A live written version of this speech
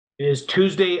is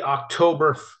Tuesday,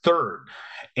 October 3rd.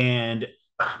 And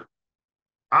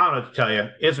I don't know what to tell you.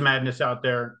 It's madness out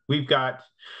there. We've got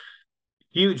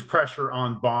huge pressure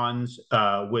on bonds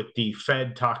with the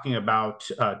Fed talking about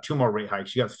two more rate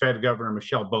hikes. You got Fed Governor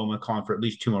Michelle Bowman calling for at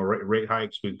least two more rate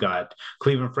hikes. We've got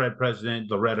Cleveland Fed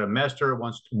President Loretta Mester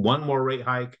wants one more rate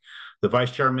hike. The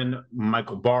Vice Chairman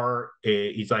Michael Barr,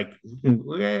 he's like,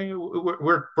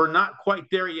 we're not quite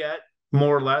there yet,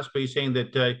 more or less, but he's saying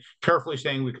that carefully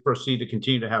saying we could proceed to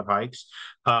continue to have hikes.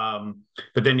 But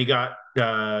then you got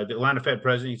the Atlanta Fed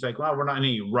president. He's like, well, we're not in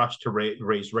any rush to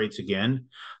raise rates again.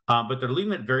 But they're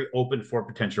leaving it very open for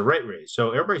potential rate raise.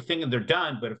 So everybody's thinking they're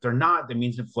done, but if they're not, that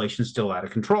means inflation's still out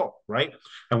of control, right?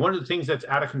 And one of the things that's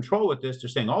out of control with this, they're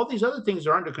saying all these other things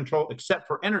are under control except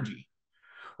for energy.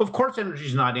 Of course, energy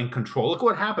is not in control. Look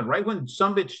what happened, right? When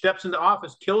some bitch steps into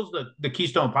office, kills the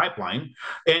Keystone Pipeline,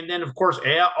 and then of course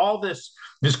all this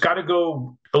got to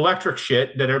go electric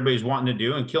shit that everybody's wanting to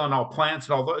do, and killing all plants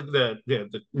and all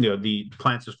the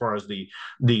plants as far as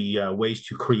the ways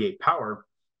to create power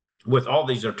with all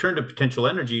these alternative potential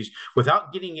energies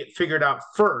without getting it figured out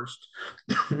first.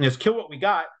 Let's kill what we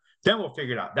got, then we'll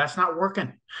figure it out. That's not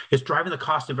working. It's driving the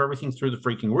cost of everything through the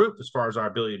freaking roof as far as our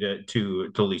ability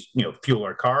to at least fuel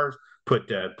our cars,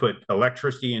 put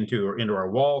electricity into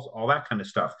our walls, all that kind of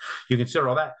stuff. You consider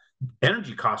all that.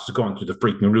 Energy costs are going through the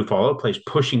freaking roof all over the place,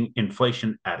 pushing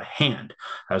inflation at hand.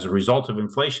 As a result of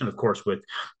inflation, of course, with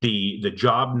the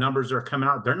job numbers that are coming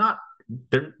out,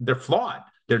 they're flawed.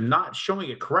 They're not showing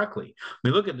it correctly.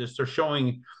 When we look at this, they're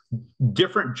showing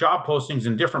different job postings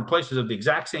in different places of the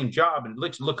exact same job, and it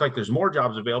looks like there's more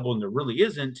jobs available, and there really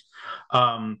isn't.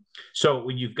 So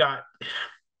when you've got,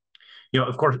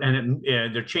 of course, and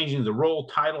they're changing the role,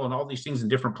 title, and all these things in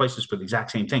different places for the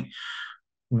exact same thing.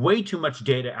 Way too much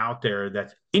data out there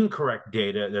that's incorrect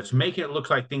data that's making it look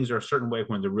like things are a certain way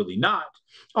when they're really not.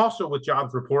 Also, with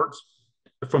jobs reports,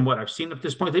 from what I've seen at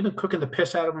this point, they've been cooking the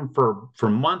piss out of them for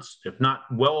months, if not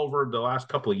well over the last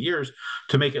couple of years,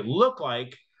 to make it look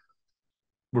like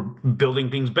we're building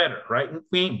things better, right?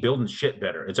 We ain't building shit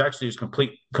better. It's actually just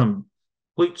complete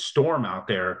storm out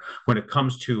there when it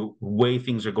comes to way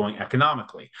things are going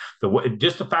economically.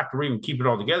 Just the fact that we're even keeping it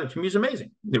all together, to me, is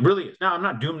amazing. It really is. Now, I'm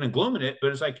not dooming and glooming it,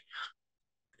 but it's like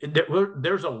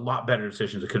there's a lot better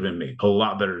decisions that could have been made, a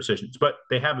lot better decisions, but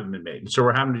they haven't been made. So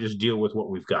we're having to just deal with what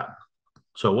we've got.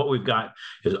 So what we've got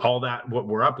is all that what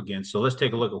we're up against. So let's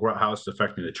take a look at how it's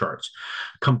affecting the charts.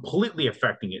 Completely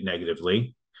affecting it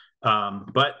negatively,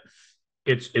 but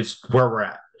it's where we're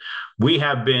at. We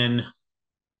have been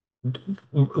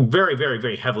very, very,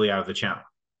 very heavily out of the channel.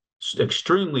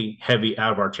 Extremely heavy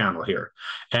out of our channel here,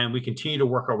 and we continue to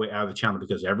work our way out of the channel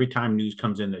because every time news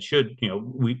comes in that should,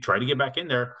 we try to get back in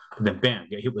there, and then bam,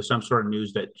 get hit with some sort of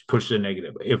news that pushes a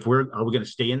negative. Are we going to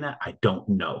stay in that? I don't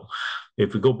know.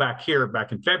 If we go back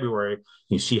in February,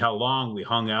 you see how long we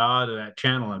hung out of that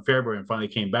channel in February and finally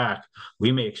came back,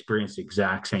 we may experience the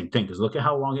exact same thing, because look at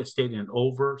how long it stayed in an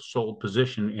oversold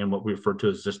position in what we refer to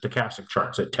as the stochastic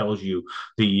charts. It tells you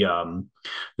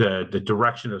the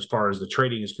direction as far as the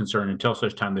trading is concerned until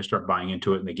such time they start buying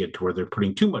into it and they get to where they're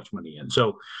putting too much money in.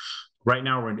 So right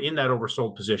now we're in that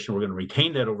oversold position. We're going to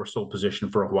retain that oversold position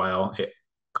for a while. It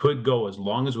could go as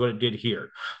long as what it did here.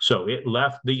 So it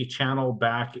left the channel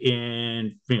back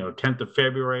in 10th of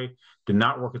February, did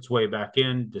not work its way back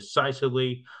in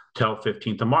decisively till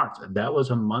 15th of March. That was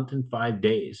a month and 5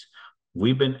 days.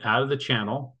 We've been out of the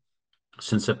channel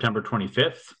since September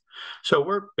 25th. So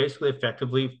we're basically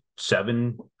effectively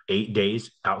 7-8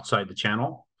 days outside the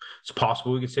channel. It's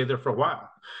possible we could stay there for a while.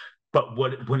 But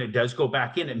when it does go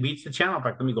back in, it meets the channel. In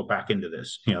fact, let me go back into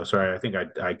this. Sorry, I think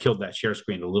I killed that share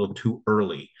screen a little too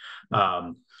early.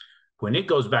 When it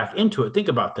goes back into it, think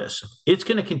about this. It's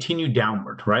going to continue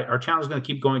downward, right? Our channel is going to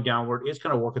keep going downward. It's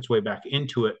going to work its way back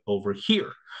into it over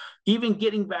here. Even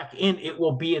getting back in, it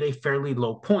will be at a fairly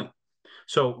low point.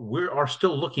 So we are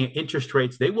still looking at interest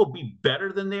rates. They will be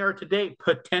better than they are today,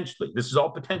 potentially. This is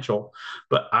all potential,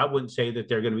 but I wouldn't say that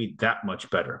they're going to be that much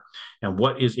better. And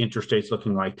what is interest rates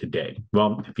looking like today?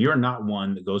 Well, if you're not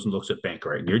one that goes and looks at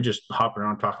Bankrate and you're just hopping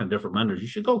around talking to different lenders, you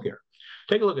should go here.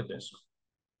 Take a look at this.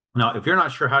 Now, if you're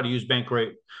not sure how to use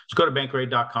Bankrate, just go to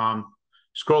bankrate.com,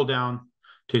 scroll down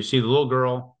to see the little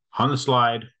girl on the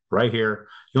slide right here.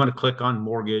 You want to click on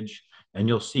mortgage, and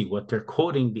you'll see what they're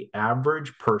quoting the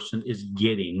average person is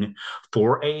getting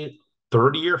for a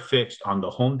 30-year fixed on the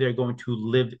home they're going to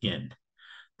live in.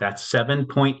 That's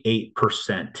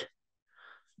 7.8%.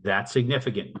 That's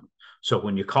significant. So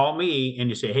when you call me and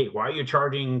you say, hey, why are you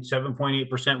charging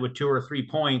 7.8% with 2 or 3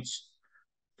 points?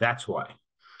 That's why.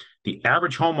 The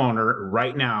average homeowner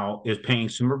right now is paying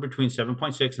somewhere between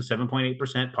 7.6 and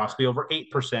 7.8%, possibly over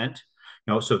 8%.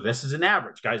 So this is an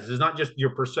average, guys. This is not just your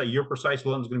precise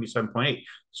loan is going to be 7.8.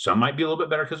 Some might be a little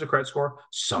bit better because of credit score.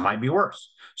 Some might be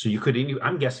worse. So you could,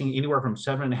 I'm guessing anywhere from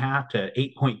 7.5 to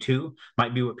 8.2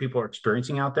 might be what people are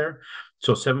experiencing out there.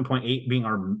 So 7.8 being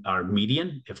our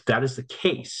median. If that is the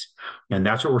case, and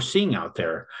that's what we're seeing out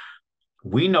there,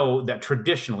 we know that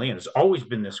traditionally, and it's always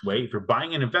been this way, if you're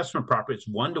buying an investment property, it's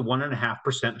 1 to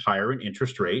 1.5% higher in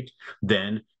interest rate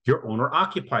than your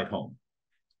owner-occupied home.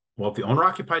 Well, if the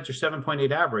owner-occupieds are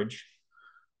 7.8 average,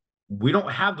 we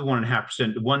don't have the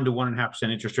 1.5%, 1 to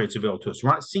 1.5% interest rates available to us. We're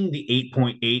not seeing the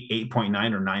 8.8,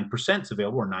 8.9, or 9%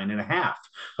 available, or 9.5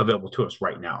 available to us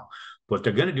right now. What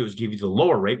they're going to do is give you the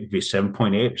lower rate, would be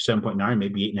 7.8 or 7.9,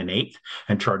 maybe 8 1/8,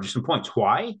 and charge you some points.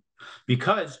 Why?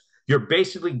 Because you're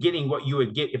basically getting what you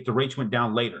would get if the rates went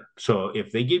down later. So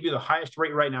if they give you the highest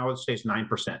rate right now, let's say it's 9%.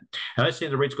 And let's say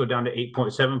the rates go down to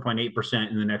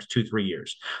 7.8% in the next 2-3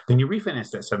 years. Then you refinance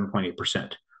that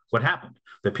 7.8%. What happened?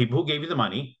 The people who gave you the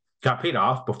money got paid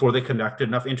off before they conducted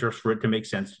enough interest for it to make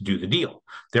sense to do the deal.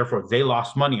 Therefore, they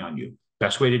lost money on you.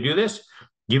 Best way to do this,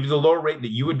 give you the lower rate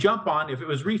that you would jump on if it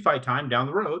was refi time down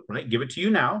the road, right? Give it to you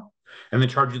now, and then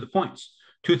charge you the points.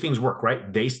 Two things work,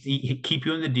 right? They keep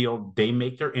you in the deal. They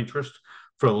make their interest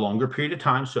for a longer period of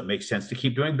time, so it makes sense to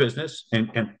keep doing business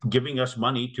and giving us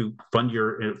money to fund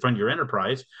your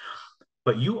enterprise.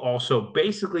 But you also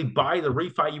basically buy the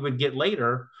refi you would get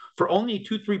later for only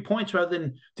 2-3 points rather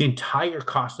than the entire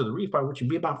cost of the refi, which would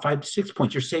be about 5 to 6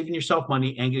 points. You're saving yourself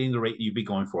money and getting the rate you'd be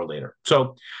going for later.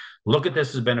 So look at this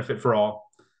as a benefit for all.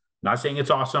 Not saying it's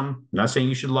awesome. Not saying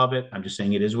you should love it. I'm just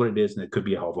saying it is what it is, and it could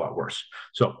be a hell of a lot worse.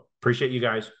 So appreciate you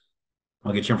guys.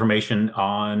 I'll get you information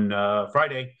on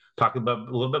Friday, talking about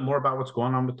a little bit more about what's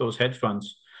going on with those hedge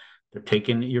funds. They're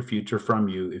taking your future from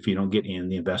you if you don't get in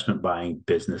the investment buying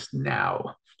business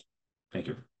now. Thank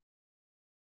you.